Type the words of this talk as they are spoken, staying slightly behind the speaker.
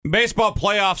Baseball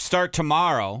playoffs start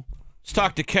tomorrow. Let's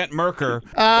talk to Kent Merker.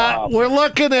 We're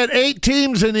looking at 8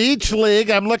 teams in each league.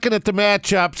 I'm looking at the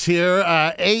matchups here.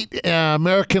 8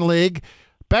 American League.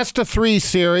 Best of 3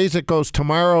 series. It goes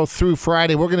tomorrow through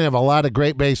Friday. We're going to have a lot of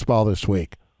great baseball this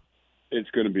week. It's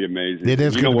going to be amazing. It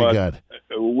is going to be good.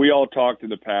 We all talked in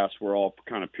the past. We're all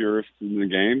kind of purists in the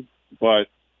game. But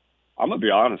I'm going to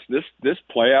be honest. This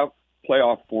playoff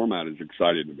format is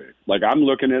exciting to me. Like, I'm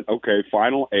looking at, okay,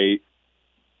 final 8.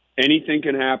 Anything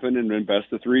can happen in the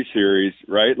best of 3 series,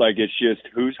 right? Like, it's just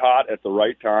who's hot at the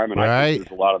right time, and I think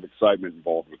there's a lot of excitement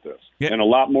involved with this. Yeah. And a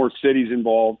lot more cities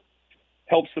involved.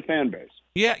 Helps the fan base.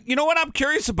 Yeah, you know what? I'm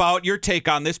curious about your take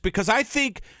on this because I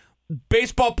think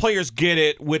baseball players get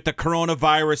it with the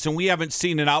coronavirus, and we haven't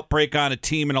seen an outbreak on a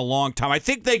team in a long time. I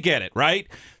think they get it, right?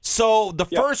 So the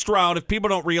first round, if people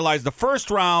don't realize, the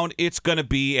first round, it's going to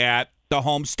be at the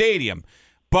home stadium.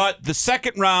 But the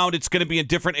second round, it's going to be in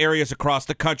different areas across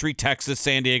the country, Texas,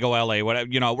 San Diego, L.A., whatever,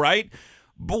 right?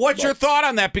 But what's your thought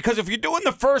on that? Because if you're doing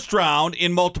the first round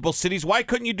in multiple cities, why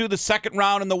couldn't you do the second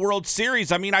round in the World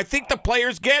Series? I mean, I think the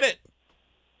players get it.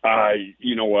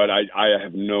 You know what? I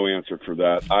have no answer for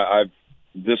that.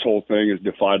 This whole thing has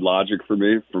defied logic for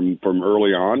me from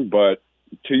early on. But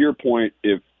to your point,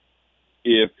 if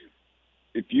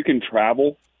you can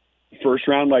travel first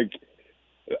round, like,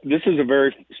 this is a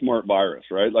very smart virus,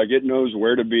 right? Like, it knows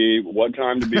where to be, what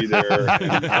time to be there,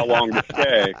 and how long to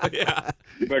stay. Yeah.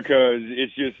 Because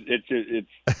it's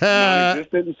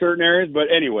non-existent in certain areas. But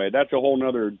anyway, that's a whole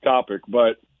nother topic.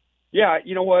 But yeah,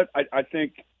 you know what? I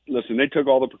think, listen, they took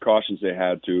all the precautions they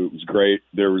had to. It was great.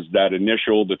 There was that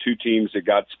the 2 teams that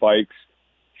got spikes.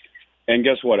 And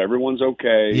guess what? Everyone's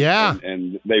okay. Yeah.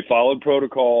 And they followed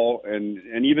protocol.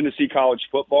 And even to see college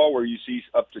football where you see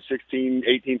up to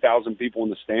 18,000 people in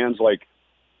the stands, like,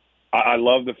 I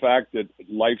love the fact that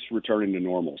life's returning to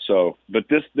normal. So, but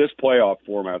this playoff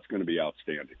format's going to be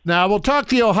outstanding. Now, we'll talk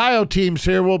the Ohio teams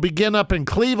here. We'll begin up in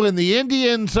Cleveland. The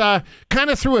Indians kind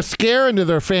of threw a scare into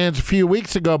their fans a few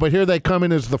weeks ago, but here they come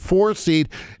in as the 4 seed.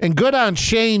 And good on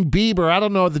Shane Bieber. I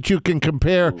don't know that you can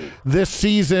compare this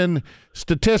season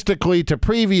statistically to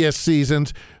previous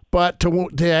seasons, but to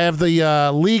have the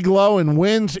league low in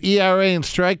wins, ERA, and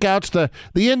strikeouts,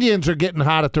 the Indians are getting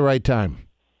hot at the right time.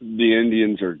 The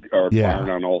Indians are firing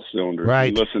on all cylinders. Right.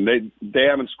 And listen, they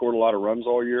haven't scored a lot of runs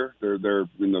all year. They're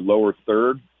in the lower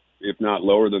third, if not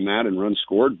lower than that, in runs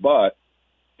scored. But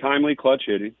timely clutch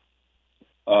hitting.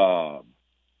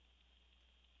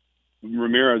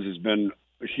 Ramirez has been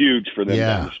huge for them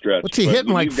down the stretch. What's he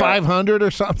hitting, like 500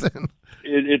 or something?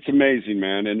 It's amazing,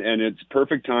 man, and it's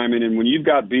perfect timing. And when you've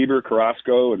got Bieber,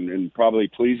 Carrasco, and probably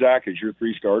Plesac as your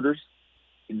 3 starters,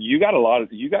 you got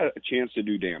a chance to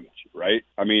do damage, right?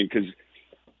 I mean, because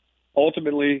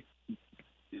ultimately,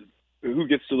 who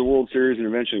gets to the World Series and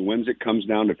eventually wins it comes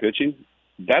down to pitching.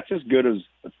 That's as good as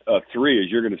a 3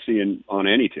 as you're going to see on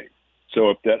any team.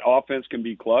 So if that offense can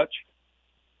be clutch,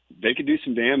 they could do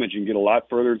some damage and get a lot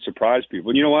further and surprise people.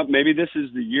 And you know what? Maybe this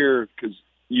is the year, because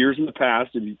years in the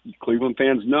past, and Cleveland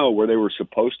fans know where they were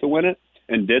supposed to win it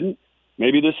and didn't.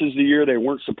 Maybe this is the year they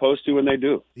weren't supposed to, and they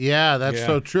do. Yeah, that's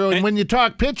so true. And when you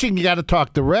talk pitching, you got to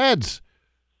talk the Reds.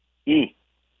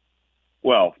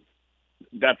 Well,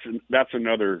 that's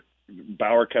another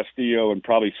Bauer, Castillo, and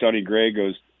probably Sonny Gray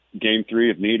goes game 3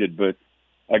 if needed. But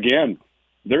again,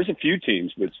 there's a few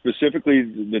teams, but specifically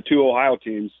the 2 Ohio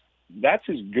teams, that's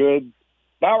as good.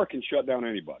 Bauer can shut down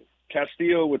anybody.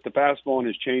 Castillo with the fastball and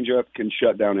his changeup can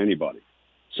shut down anybody.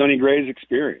 Sonny Gray's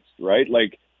experienced, right?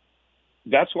 Like,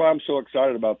 that's why I'm so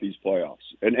excited about these playoffs.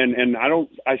 And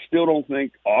I still don't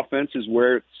think offense is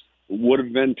where it would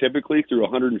have been typically through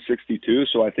 162.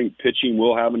 So I think pitching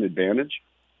will have an advantage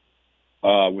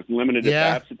with limited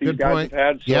at-bats that these guys have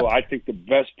had. So I think the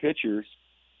best pitchers,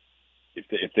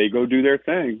 if they go do their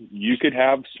thing, you could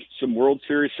have some World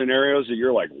Series scenarios that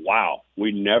you're like, wow,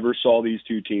 we never saw these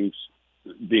 2 teams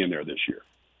being there this year.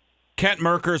 Kent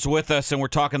Merker's with us, and we're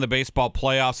talking the baseball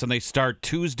playoffs, and they start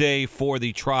Tuesday for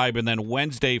the Tribe and then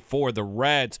Wednesday for the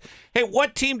Reds. Hey,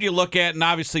 what team do you look at? And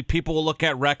obviously people will look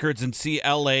at records and see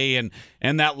L.A. and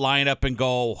that lineup and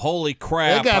go, holy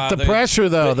crap. They got the pressure,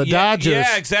 though, the Dodgers.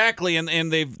 Yeah, exactly, and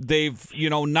they've they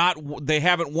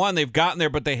haven't won. They've gotten there,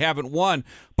 but they haven't won.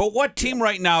 But what team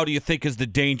right now do you think is the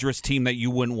dangerous team that you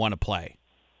wouldn't want to play?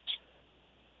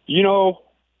 You know,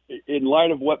 in light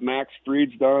of what Max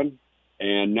Fried's done,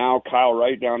 and now Kyle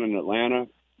Wright down in Atlanta,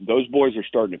 those boys are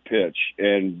starting to pitch.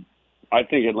 And I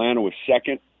think Atlanta was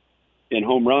second in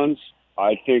home runs.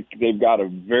 I think they've got a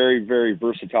very, very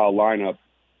versatile lineup.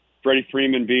 Freddie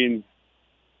Freeman being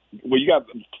 – well, you got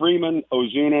Freeman,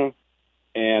 Ozuna,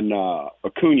 and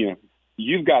Acuna.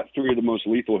 you've got three of the most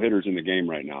lethal hitters in the game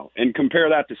right now. And compare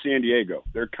that to San Diego.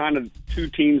 They're kind of two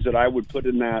teams that I would put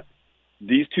in that.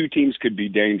 These two teams could be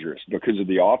dangerous because of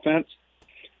the offense.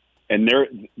 And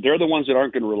they're the ones that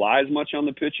aren't going to rely as much on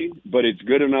the pitching, but it's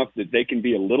good enough that they can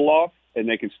be a little off and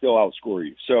they can still outscore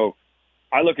you. So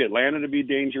I look at Atlanta to be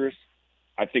dangerous.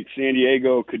 I think San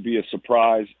Diego could be a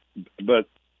surprise, but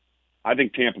I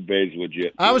think Tampa Bay is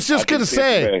legit. I was just going to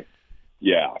say.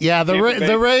 Yeah. Yeah,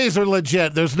 the Rays are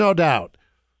legit. There's no doubt.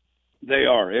 They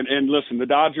are. And listen, the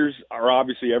Dodgers are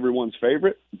obviously everyone's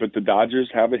favorite, but the Dodgers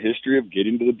have a history of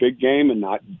getting to the big game and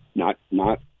not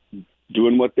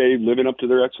doing what they living up to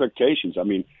their expectations. I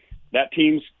mean, that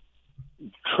team's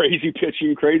crazy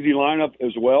pitching, crazy lineup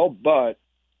as well, but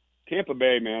Tampa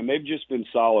Bay, man, they've just been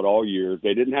solid all year.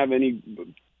 They didn't have any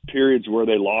periods where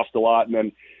they lost a lot, and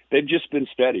then they've just been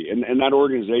steady. And that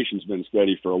organization's been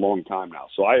steady for a long time now.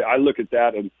 So I look at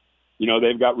that, and, you know,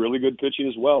 they've got really good pitching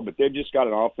as well, but they've just got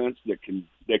an offense that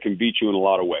can beat you in a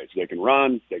lot of ways. They can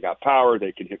run, they got power,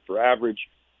 they can hit for average.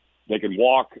 They can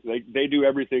walk. They do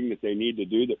everything that they need to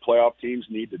do, that playoff teams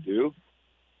need to do.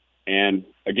 And,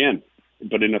 again,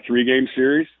 but in a 3-game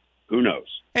series, who knows?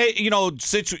 Hey, you know,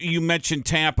 since you mentioned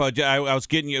Tampa, I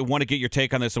want to get your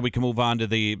take on this so we can move on to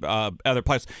the other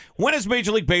players. When is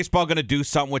Major League Baseball going to do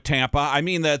something with Tampa? I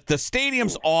mean, the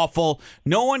stadium's awful.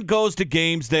 No one goes to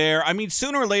games there. I mean,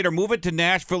 sooner or later, move it to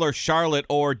Nashville or Charlotte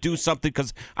or do something,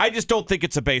 because I just don't think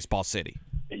it's a baseball city.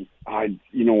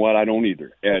 You know what? I don't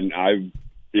either. And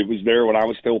it was there when I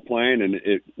was still playing, and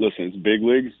listen, it's big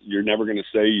leagues. You're never going to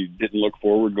say you didn't look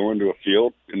forward going to a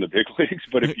field in the big leagues,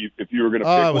 but if you were going to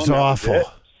pick it was one, awful. That was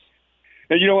it.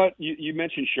 And you know what? You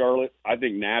mentioned Charlotte. I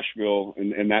think Nashville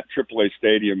and that AAA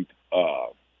stadium,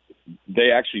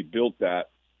 they actually built that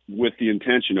with the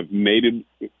intention of maybe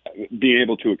being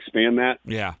able to expand that,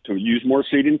 to use more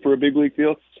seating for a big league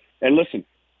field. And listen,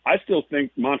 I still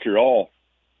think Montreal,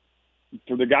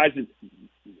 for the guys that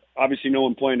obviously no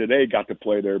one playing today got to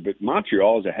play there, but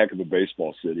Montreal is a heck of a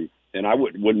baseball city, and I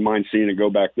wouldn't mind seeing it go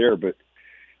back there. But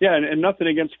yeah, and nothing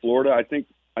against Florida. I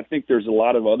think there's a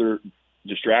lot of other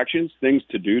distractions, things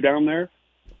to do down there,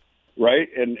 right?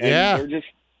 And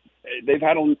they've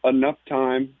had enough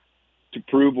time to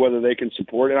prove whether they can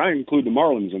support it. I include the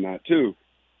Marlins in that too,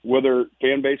 whether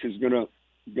fan base is going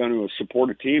to support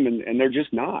a team, and they're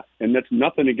just not. And that's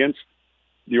nothing against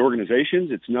the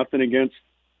organizations. It's nothing against.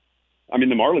 I mean,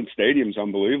 the Marlins Stadium's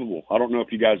unbelievable. I don't know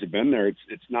if you guys have been there.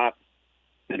 It's not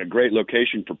in a great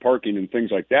location for parking and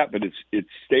things like that, but it's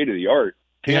state of the art.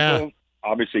 Tampa,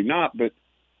 obviously not, but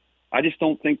I just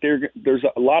don't think there's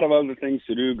a lot of other things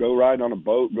to do. Go ride on a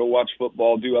boat, go watch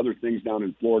football, do other things down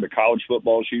in Florida. College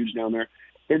football is huge down there.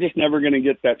 They're just never going to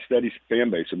get that steady fan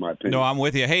base, in my opinion. No, I'm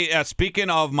with you. Hey, speaking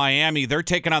of Miami, they're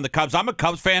taking on the Cubs. I'm a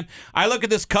Cubs fan. I look at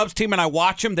this Cubs team and I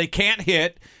watch them. They can't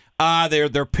hit.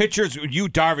 Their pitchers,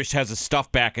 Darvish has his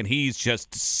stuff back, and he's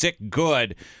just sick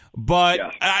good.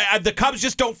 But the Cubs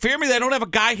just don't fear me. They don't have a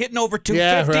guy hitting over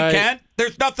 250, Kent.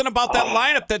 There's nothing about that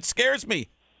lineup that scares me.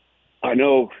 I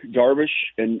know Darvish,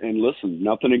 and listen,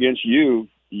 nothing against you.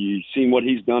 You've seen what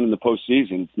he's done in the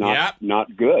postseason. It's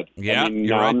not good. Yeah, I mean,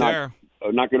 you're right there.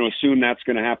 I'm not going to assume that's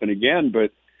going to happen again,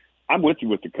 but I'm with you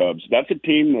with the Cubs. That's a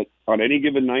team that on any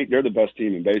given night, they're the best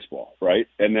team in baseball, right?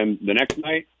 And then the next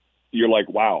night, you're like,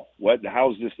 wow,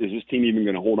 how is this team even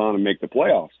going to hold on and make the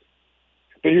playoffs?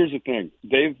 But here's the thing.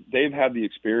 They've had the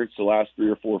experience the last 3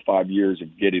 or 4 or 5 years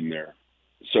of getting there.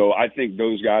 So I think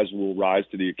those guys will rise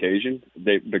to the occasion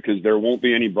because there won't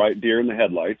be any bright deer in the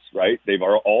headlights, right? They've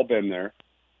all been there.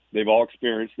 They've all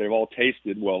experienced. They've all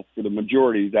tasted, well, for the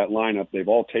majority of that lineup, they've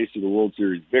all tasted a World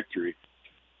Series victory.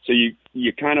 So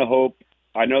you kind of hope.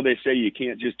 I know they say you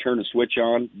can't just turn a switch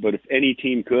on, but if any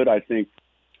team could, I think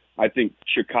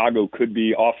Chicago could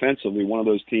be offensively one of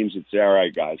those teams that say, all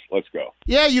right, guys, let's go.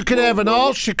 Yeah, you could have an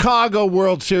all-Chicago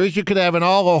World Series. You could have an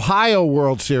all-Ohio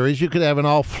World Series. You could have an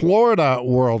all-Florida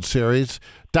World Series.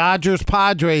 Dodgers,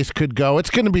 Padres could go. It's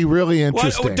going to be really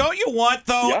interesting. Well, don't you want,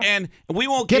 though, and we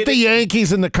won't get the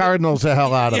Yankees and the Cardinals the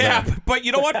hell out of there. Yeah, but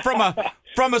you know what? From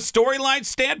a storyline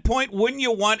standpoint, wouldn't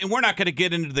you want, and we're not going to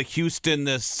get into the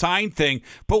Houston sign thing,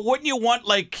 but wouldn't you want,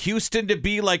 like, Houston to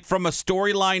be, like, from a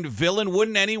storyline villain?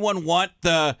 Wouldn't anyone want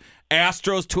the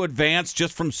Astros to advance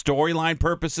just from storyline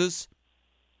purposes?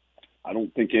 I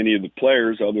don't think any of the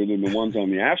players, other than the ones on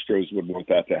the Astros, would want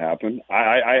that to happen.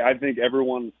 I think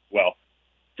everyone, well,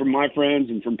 from my friends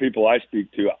and from people I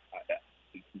speak to,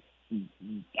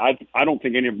 I don't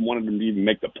think any of them wanted them to even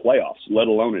make the playoffs, let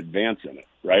alone advance in it,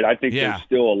 right? I think there's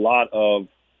still a lot of,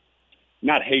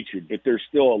 not hatred, but there's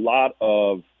still a lot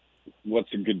of,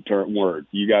 what's a good word?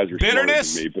 You guys are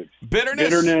bitterness. Smarter than me, but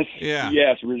bitterness.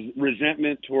 Yes,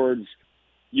 resentment towards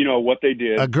what they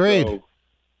did. Agreed. So,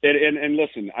 and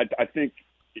listen, I think,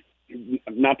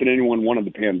 not that anyone wanted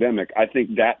the pandemic, I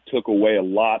think that took away a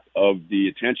lot of the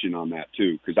attention on that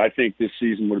too, because I think this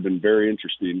season would have been very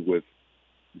interesting with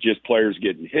just players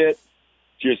getting hit,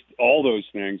 just all those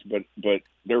things. But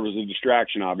there was a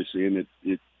distraction, obviously, and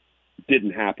it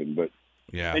didn't happen. But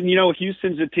yeah, and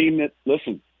Houston's a team that,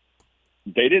 listen,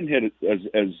 they didn't hit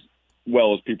it as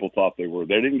well as people thought they were.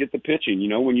 They didn't get the pitching.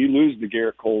 When you lose the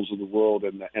Garrett Coles of the world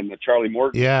and the Charlie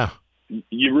Morton, yeah,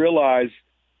 you realize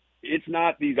it's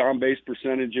not these on-base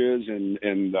percentages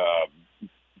and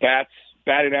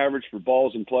batting average for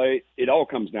balls in play. It all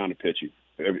comes down to pitching.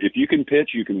 If you can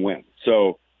pitch, you can win.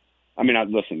 So,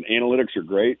 listen, analytics are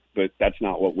great, but that's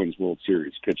not what wins World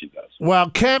Series. Pitching does. Well,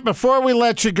 Kent, before we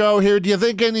let you go here, do you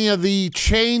think any of the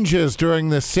changes during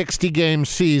the 60-game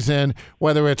season,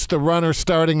 whether it's the runner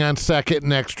starting on second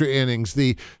in extra innings,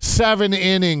 the 7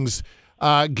 innings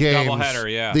games,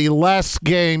 doubleheader, yeah, the less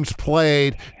games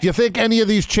played, do you think any of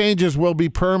these changes will be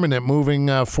permanent moving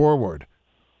forward?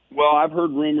 Well, I've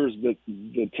heard rumors that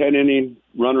the 10-inning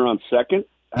runner on second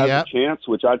has a chance,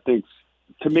 which I think,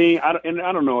 to me, I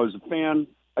don't know, as a fan,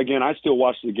 again, I still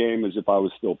watch the game as if I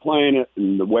was still playing it,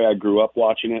 and the way I grew up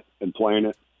watching it and playing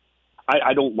it,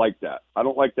 I don't like that. I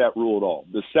don't like that rule at all.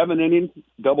 The 7-inning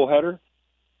doubleheader,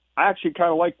 I actually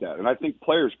kind of like that, and I think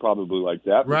players probably like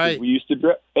that. Right. We used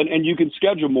to, and you can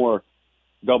schedule more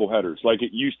doubleheaders like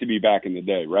it used to be back in the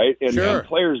day, right? And, sure. And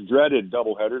players dreaded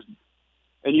doubleheaders,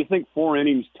 and you think 4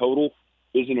 innings total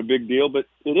isn't a big deal, but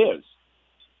it is.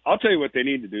 I'll tell you what they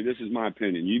need to do. This is my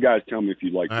opinion. You guys tell me if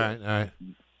you like this. All right.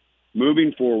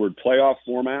 Moving forward, playoff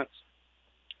formats,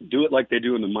 do it like they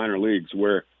do in the minor leagues,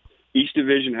 where each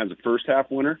division has a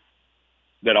first-half winner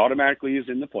that automatically is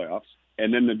in the playoffs,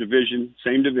 and then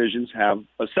same divisions have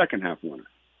a second-half winner.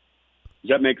 Does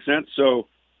that make sense? So,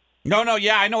 no,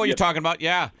 yeah, I know what you're talking about.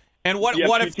 Yeah, and what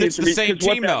if it's the same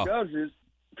team though?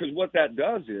 Because what that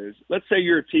does is, let's say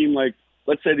you're a team like,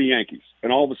 let's say the Yankees,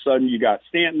 and all of a sudden you got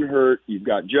Stanton hurt, you've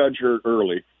got Judge hurt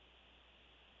early,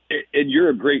 and you're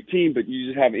a great team, but you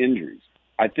just have injuries.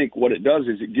 I think what it does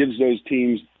is it gives those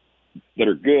teams that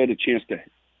are good a chance to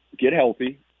get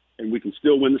healthy, and we can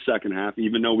still win the second half,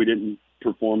 even though we didn't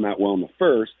perform that well in the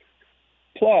first.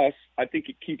 Plus, I think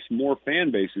it keeps more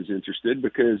fan bases interested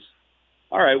because,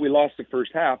 all right, we lost the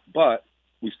first half, but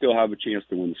we still have a chance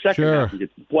to win the second half and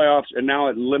get to the playoffs, and now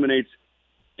it eliminates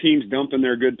teams dumping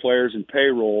their good players in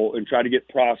payroll and try to get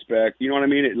prospect. You know what I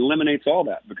mean? It eliminates all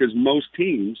that because most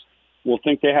teams will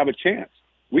think they have a chance.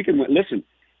 We can win. Listen,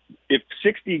 if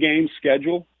 60 games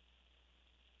schedule,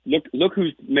 look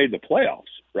who's made the playoffs,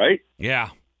 right? Yeah.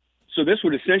 So this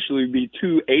would essentially be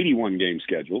 2 81-game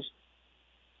schedules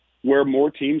where more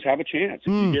teams have a chance.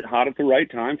 If you get hot at the right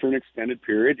time for an extended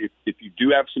period, if you do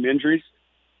have some injuries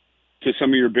to some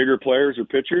of your bigger players or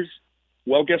pitchers,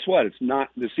 well, guess what?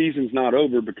 The season's not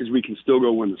over because we can still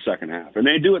go win the second half. And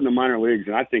they do it in the minor leagues,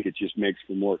 and I think it just makes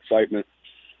for more excitement,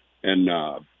 and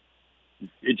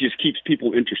it just keeps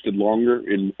people interested longer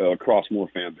across more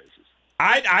fan bases.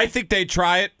 I think they'd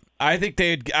try it. I think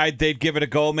they'd give it a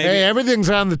go. Maybe. Hey, everything's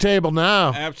on the table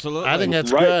now. Absolutely. I think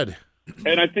that's right. good.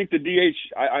 And I think the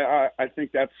DH, I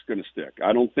think that's going to stick.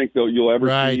 I don't think you'll ever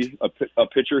see a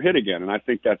pitcher hit again. And I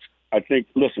think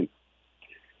listen,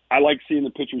 I like seeing the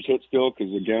pitchers hit still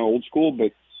because, again, old school,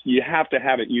 but you have to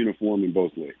have it uniform in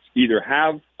both leagues. Either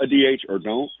have a DH or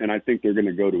don't, and I think they're going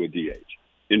to go to a DH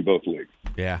in both leagues.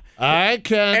 Yeah. I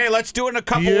can. Hey, let's do it in a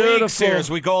couple weeks here as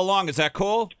we go along. Is that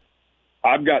cool?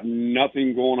 I've got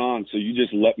nothing going on, so you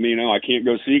just let me know. I can't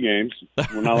go see games.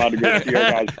 We're not allowed to go see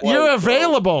our guys play. You're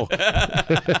available.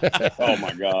 Oh,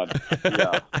 my God.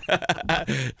 Yeah.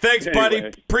 Thanks, buddy.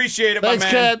 Appreciate it, Thanks,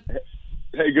 my man. Ken.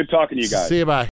 Hey, good talking to you guys. See you, bye.